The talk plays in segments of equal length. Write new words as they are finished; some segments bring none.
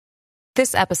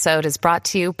This episode is brought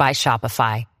to you by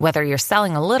Shopify. Whether you're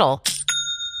selling a little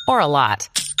or a lot,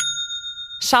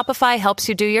 Shopify helps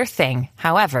you do your thing,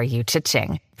 however you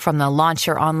cha-ching. From the launch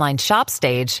your online shop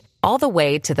stage, all the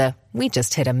way to the we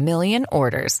just hit 1 million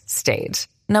orders stage.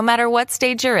 No matter what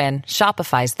stage you're in,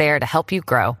 Shopify's there to help you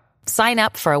grow. Sign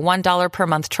up for a $1 per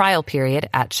month trial period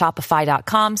at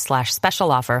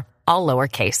shopify.com/special offer, all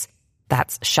lowercase.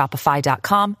 That's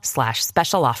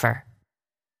shopify.com/special offer.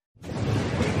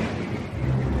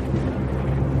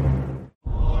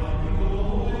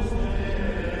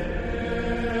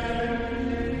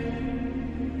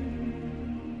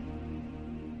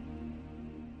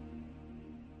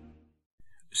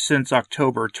 Since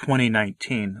October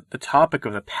 2019, the topic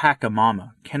of the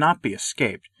Pachamama cannot be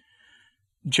escaped.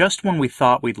 Just when we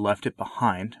thought we'd left it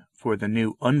behind for the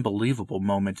new unbelievable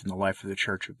moment in the life of the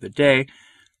Church of the day,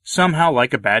 somehow,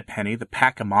 like a bad penny, the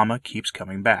Pachamama keeps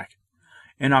coming back.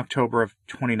 In October of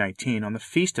 2019, on the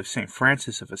feast of St.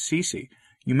 Francis of Assisi,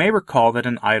 you may recall that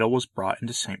an idol was brought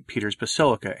into St. Peter's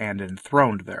Basilica and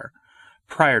enthroned there.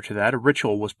 Prior to that, a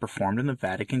ritual was performed in the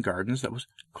Vatican gardens that was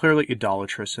clearly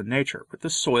idolatrous in nature, with the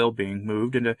soil being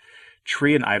moved and a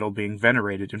tree and idol being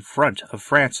venerated in front of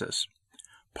Francis.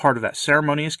 Part of that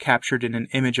ceremony is captured in an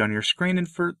image on your screen, and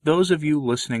for those of you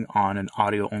listening on an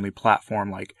audio-only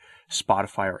platform like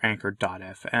Spotify or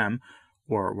Anchor.fm,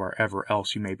 or wherever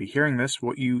else you may be hearing this,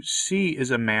 what you see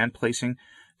is a man placing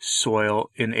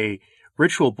soil in a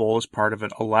ritual bowl as part of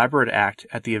an elaborate act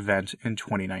at the event in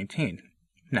 2019.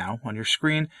 Now, on your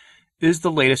screen is the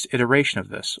latest iteration of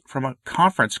this, from a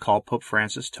conference call Pope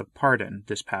Francis took part in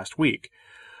this past week.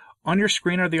 On your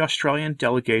screen are the Australian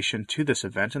delegation to this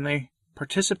event, and they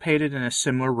participated in a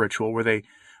similar ritual where they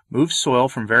moved soil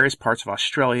from various parts of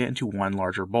Australia into one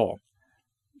larger bowl.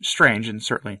 Strange, and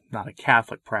certainly not a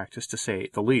Catholic practice, to say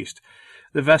the least.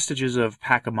 The vestiges of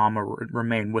Pachamama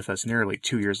remain with us nearly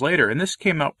 2 years later, and this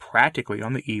came out practically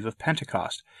on the eve of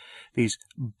Pentecost. These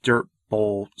dirt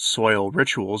bowl soil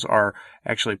rituals are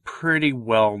actually pretty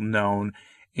well known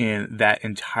in that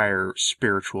entire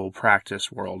spiritual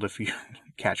practice world, if you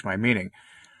catch my meaning.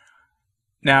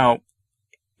 Now,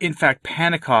 in fact,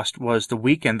 Pentecost was the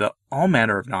weekend that all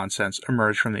manner of nonsense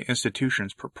emerged from the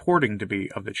institutions purporting to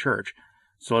be of the Church.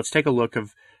 So let's take a look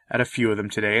at a few of them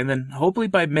today, and then hopefully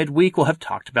by midweek we'll have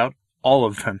talked about all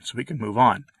of them so we can move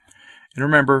on. And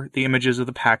remember the images of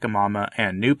the Pachamama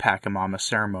and new Pachamama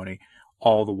ceremony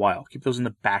all the while. Keep those in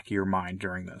the back of your mind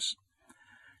during this.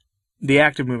 The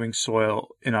act of moving soil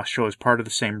in Australia is part of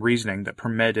the same reasoning that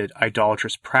permitted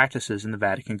idolatrous practices in the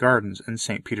Vatican gardens and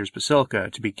St. Peter's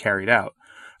Basilica to be carried out.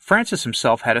 Francis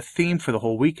himself had a theme for the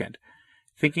whole weekend,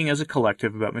 thinking as a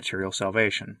collective about material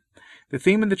salvation. The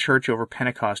theme in the Church over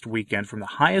Pentecost weekend from the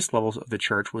highest levels of the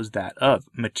Church was that of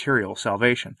material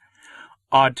salvation.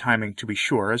 Odd timing, to be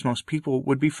sure, as most people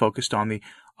would be focused on the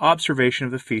observation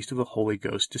of the Feast of the Holy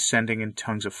Ghost descending in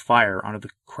tongues of fire onto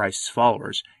Christ's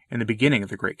followers in the beginning of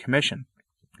the Great Commission.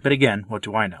 But again, what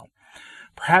do I know?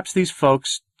 Perhaps these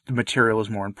folks, the material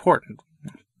is more important.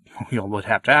 You would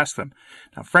have to ask them.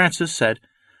 Now, Francis said,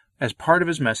 as part of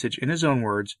his message, in his own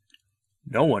words,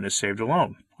 "No one is saved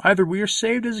alone. Either we are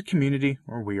saved as a community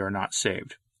or we are not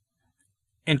saved."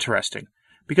 Interesting,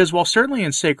 because while certainly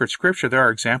in sacred scripture there are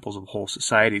examples of whole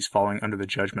societies falling under the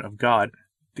judgment of God,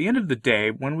 at the end of the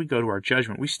day, when we go to our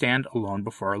judgment, we stand alone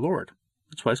before our Lord.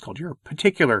 That's why it's called your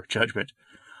particular judgment.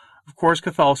 Of course,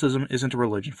 Catholicism isn't a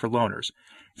religion for loners.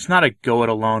 It's not a go it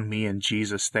alone, me and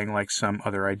Jesus thing like some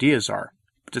other ideas are.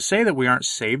 But to say that we aren't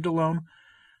saved alone,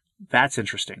 that's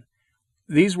interesting.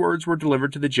 These words were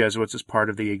delivered to the Jesuits as part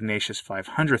of the Ignatius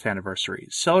 500th anniversary,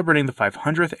 celebrating the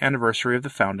 500th anniversary of the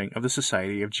founding of the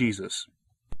Society of Jesus.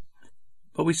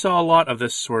 But we saw a lot of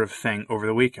this sort of thing over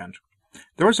the weekend.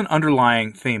 There was an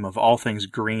underlying theme of all things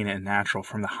green and natural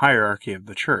from the hierarchy of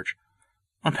the Church.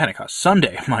 On Pentecost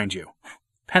Sunday, mind you.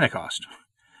 Pentecost.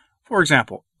 For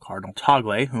example, Cardinal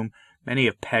Tagle, whom many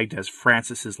have pegged as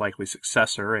Francis's likely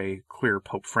successor, a clear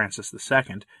Pope Francis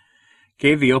II,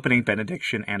 gave the opening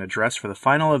benediction and address for the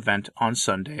final event on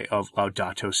Sunday of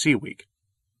Laudato Si week.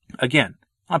 Again,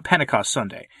 on Pentecost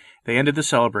Sunday, they ended the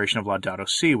celebration of Laudato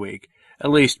Si week, at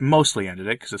least mostly ended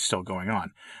it because it's still going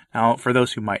on. Now, for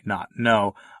those who might not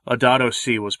know, Laudato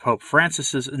Si was Pope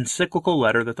Francis's encyclical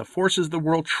letter that the forces of the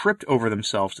world tripped over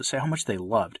themselves to say how much they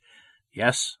loved.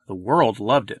 Yes, the world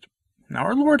loved it. Now,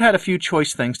 our Lord had a few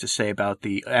choice things to say about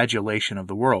the adulation of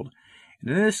the world.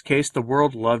 And in this case, the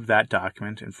world loved that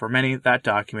document, and for many, that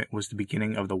document was the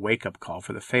beginning of the wake-up call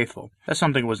for the faithful, as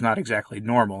something was not exactly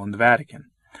normal in the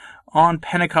Vatican. On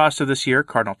Pentecost of this year,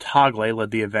 Cardinal Tagle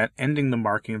led the event, ending the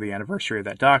marking of the anniversary of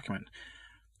that document.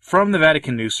 From the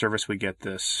Vatican News Service, we get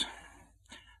this.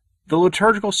 The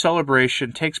liturgical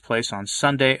celebration takes place on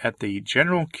Sunday at the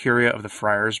General Curia of the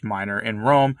Friars Minor in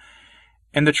Rome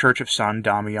and the Church of San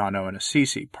Damiano in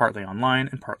Assisi, partly online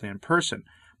and partly in person,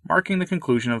 marking the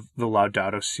conclusion of the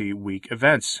Laudato Si Week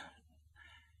events.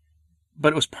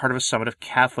 But it was part of a summit of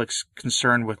Catholics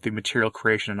concerned with the material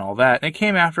creation and all that, and it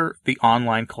came after the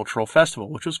online cultural festival,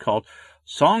 which was called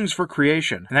Songs for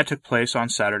Creation, and that took place on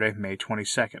Saturday, May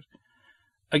 22nd.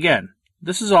 Again,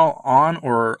 this is all on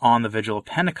or on the Vigil of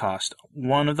Pentecost,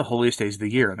 one of the holiest days of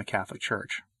the year in the Catholic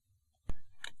Church.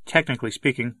 Technically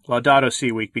speaking, Laudato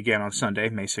Si Week began on Sunday,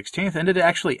 May 16th, and it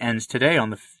actually ends today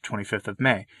on the 25th of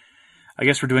May. I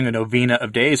guess we're doing a novena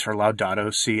of days for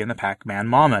Laudato Si and the Pac-Man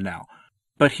Mama now.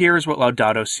 But here's what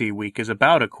Laudato Si Week is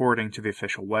about according to the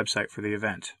official website for the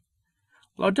event.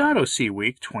 Laudato Si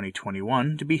Week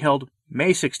 2021, to be held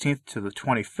May 16th to the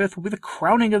 25th, will be the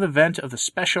crowning event of the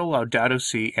special Laudato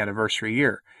Si anniversary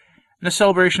year, and a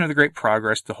celebration of the great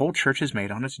progress the whole Church has made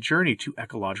on its journey to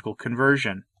ecological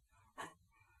conversion.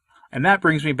 And that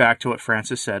brings me back to what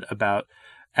Francis said about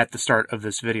at the start of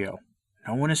this video.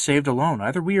 No one is saved alone.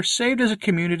 Either we are saved as a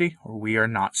community or we are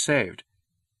not saved.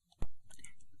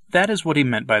 That is what he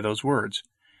meant by those words.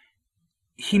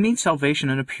 He means salvation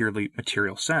in a purely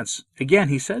material sense. Again,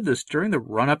 he said this during the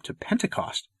run-up to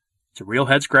Pentecost. It's a real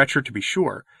head-scratcher to be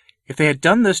sure. If they had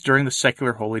done this during the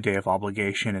secular holy day of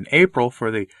obligation in April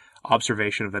for the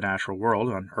observation of the natural world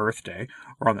on Earth Day,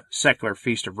 or on the secular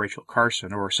feast of Rachel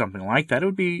Carson, or something like that, it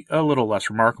would be a little less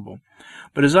remarkable.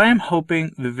 But as I am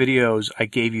hoping the videos I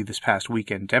gave you this past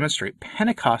weekend demonstrate,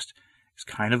 Pentecost is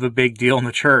kind of a big deal in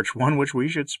the Church, one which we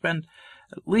should spend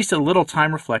at least a little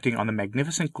time reflecting on the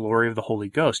magnificent glory of the Holy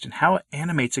Ghost and how it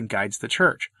animates and guides the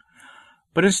Church.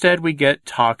 But instead we get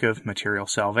talk of material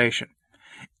salvation.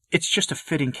 It's just a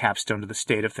fitting capstone to the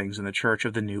state of things in the Church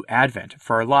of the new Advent,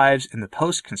 for our lives in the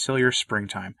post-conciliar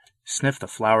springtime. Sniff the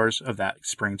flowers of that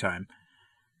springtime.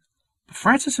 But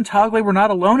Francis and Tagle were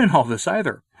not alone in all this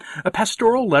either. A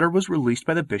pastoral letter was released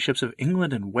by the bishops of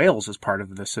England and Wales as part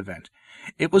of this event.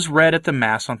 It was read at the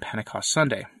Mass on Pentecost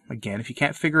Sunday. Again, if you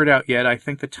can't figure it out yet, I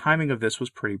think the timing of this was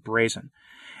pretty brazen.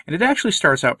 And it actually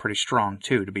starts out pretty strong,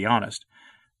 too, to be honest.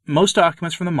 Most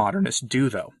documents from the modernists do,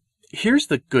 though. Here's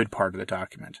the good part of the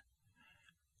document.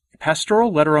 A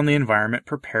pastoral letter on the environment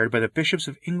prepared by the bishops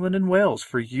of England and Wales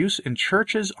for use in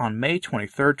churches on May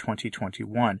 23,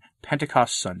 2021,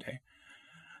 Pentecost Sunday.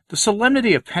 The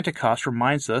solemnity of Pentecost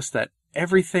reminds us that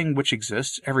everything which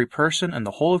exists, every person, and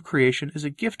the whole of creation is a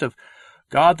gift of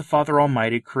God the Father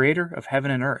Almighty, creator of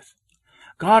heaven and earth.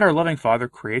 God, our loving Father,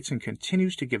 creates and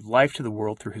continues to give life to the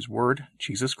world through his Word,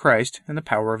 Jesus Christ, and the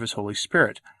power of his Holy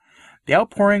Spirit. The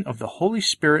outpouring of the Holy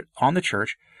Spirit on the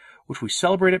Church, which we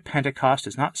celebrate at Pentecost,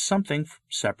 is not something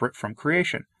separate from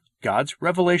creation. God's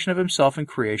revelation of himself in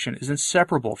creation is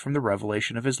inseparable from the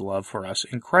revelation of his love for us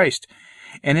in Christ,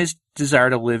 and his desire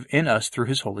to live in us through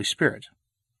his Holy Spirit.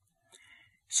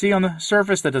 See, on the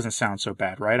surface, that doesn't sound so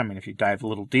bad, right? I mean, if you dive a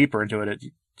little deeper into it,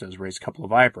 it does raise a couple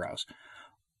of eyebrows.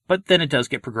 But then it does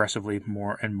get progressively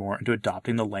more and more into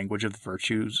adopting the language of the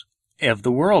virtues of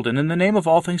the world, and in the name of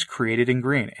all things created in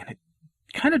green. And it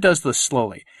kind of does this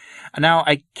slowly. Now,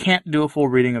 I can't do a full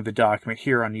reading of the document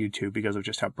here on YouTube because of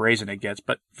just how brazen it gets,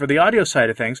 but for the audio side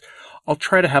of things, I'll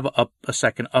try to have a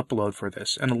second upload for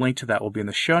this, and a link to that will be in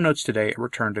the show notes today at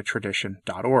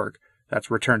returntotradition.org. That's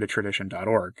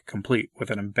returntotradition.org, complete with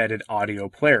an embedded audio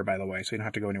player, by the way, so you don't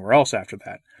have to go anywhere else after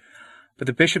that. But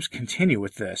the bishops continue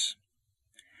with this.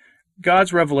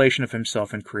 God's revelation of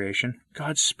himself in creation.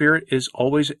 God's Spirit is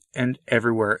always and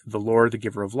everywhere the Lord, the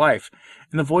giver of life.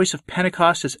 And the voice of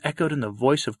Pentecost is echoed in the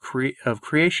voice of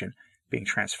creation, being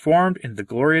transformed into the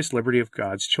glorious liberty of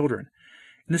God's children.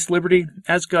 In this liberty,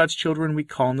 as God's children, we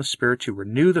call on the Spirit to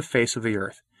renew the face of the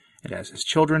earth. And as his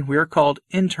children, we are called,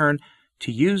 in turn,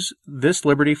 to use this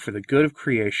liberty for the good of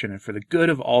creation and for the good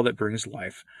of all that brings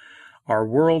life. Our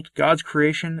world, God's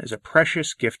creation, is a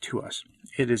precious gift to us.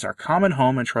 It is our common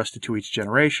home entrusted to each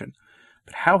generation.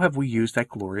 But how have we used that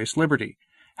glorious liberty?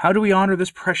 How do we honor this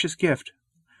precious gift?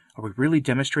 Are we really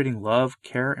demonstrating love,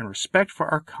 care, and respect for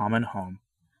our common home?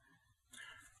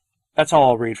 That's all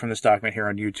I'll read from this document here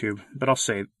on YouTube, but I'll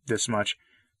say this much.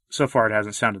 So far it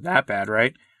hasn't sounded that bad,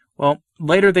 right? Well,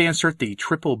 later they insert the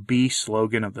triple B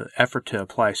slogan of the effort to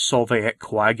apply Solve et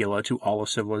Coagula to all of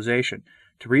civilization,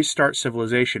 to restart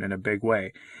civilization in a big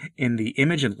way, in the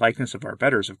image and likeness of our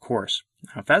betters, of course.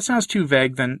 Now, if that sounds too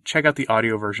vague, then check out the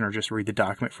audio version or just read the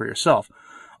document for yourself.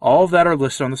 All of that are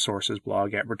listed on the sources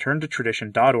blog at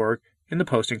returntotradition.org in the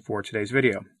posting for today's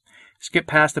video. Skip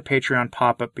past the Patreon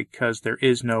pop-up because there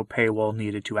is no paywall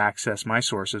needed to access my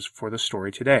sources for the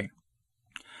story today.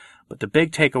 But the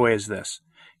big takeaway is this.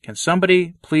 Can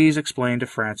somebody please explain to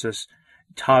Francis,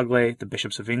 Tagle, the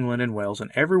bishops of England and Wales,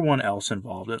 and everyone else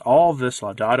involved in all this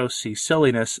Laudato Si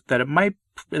silliness that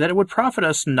it would profit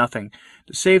us nothing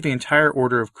to save the entire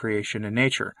order of creation and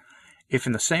nature, if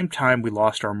in the same time we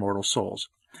lost our mortal souls?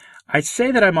 I'd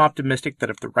say that I'm optimistic that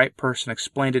if the right person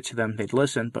explained it to them, they'd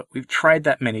listen, but we've tried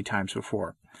that many times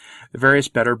before. The various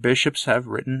better bishops have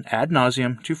written ad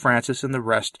nauseum to Francis and the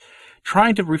rest,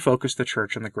 trying to refocus the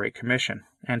Church on the Great Commission,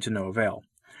 and to no avail.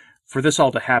 For this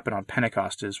all to happen on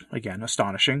Pentecost is, again,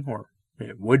 astonishing, or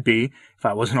it would be if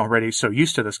I wasn't already so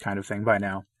used to this kind of thing by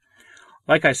now.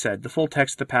 Like I said, the full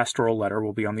text of the pastoral letter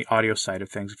will be on the audio side of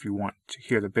things if you want to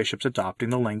hear the bishops adopting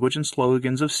the language and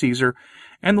slogans of Caesar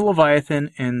and the Leviathan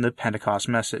in the Pentecost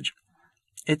message.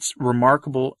 It's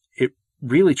remarkable, it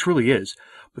really truly is,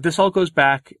 but this all goes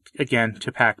back again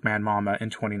to Pac-Man Mama in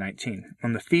 2019,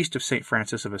 on the feast of St.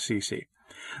 Francis of Assisi.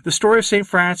 The story of St.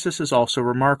 Francis is also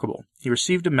remarkable. He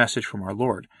received a message from our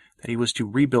Lord that he was to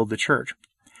rebuild the Church.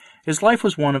 His life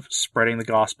was one of spreading the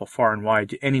gospel far and wide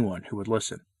to anyone who would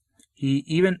listen. He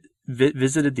even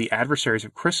visited the adversaries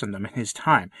of Christendom in his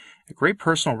time at great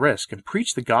personal risk and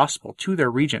preached the gospel to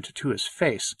their regent to his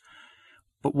face.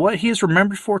 But what he is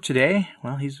remembered for today,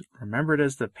 well, he's remembered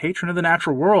as the patron of the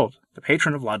natural world, the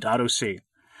patron of Laudato Si.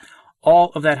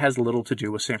 All of that has little to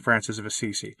do with St. Francis of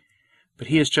Assisi, but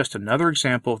he is just another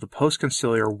example of the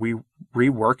post-conciliar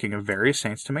reworking of various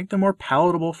saints to make them more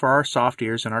palatable for our soft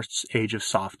ears in our age of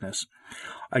softness.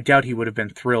 I doubt he would have been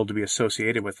thrilled to be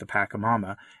associated with the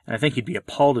Pachamama, and I think he'd be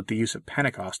appalled at the use of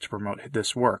Pentecost to promote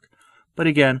this work. But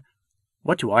again,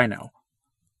 what do I know?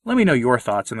 Let me know your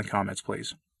thoughts in the comments,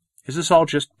 please. Is this all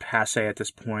just passé at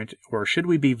this point, or should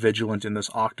we be vigilant in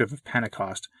this octave of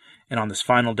Pentecost and on this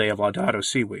final day of Laudato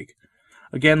Si week?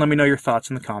 Again, let me know your thoughts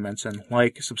in the comments, and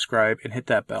like, subscribe, and hit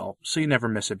that bell so you never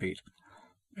miss a beat.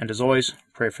 And as always,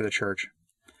 pray for the Church.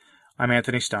 I'm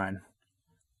Anthony Stein.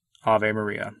 Ave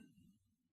Maria.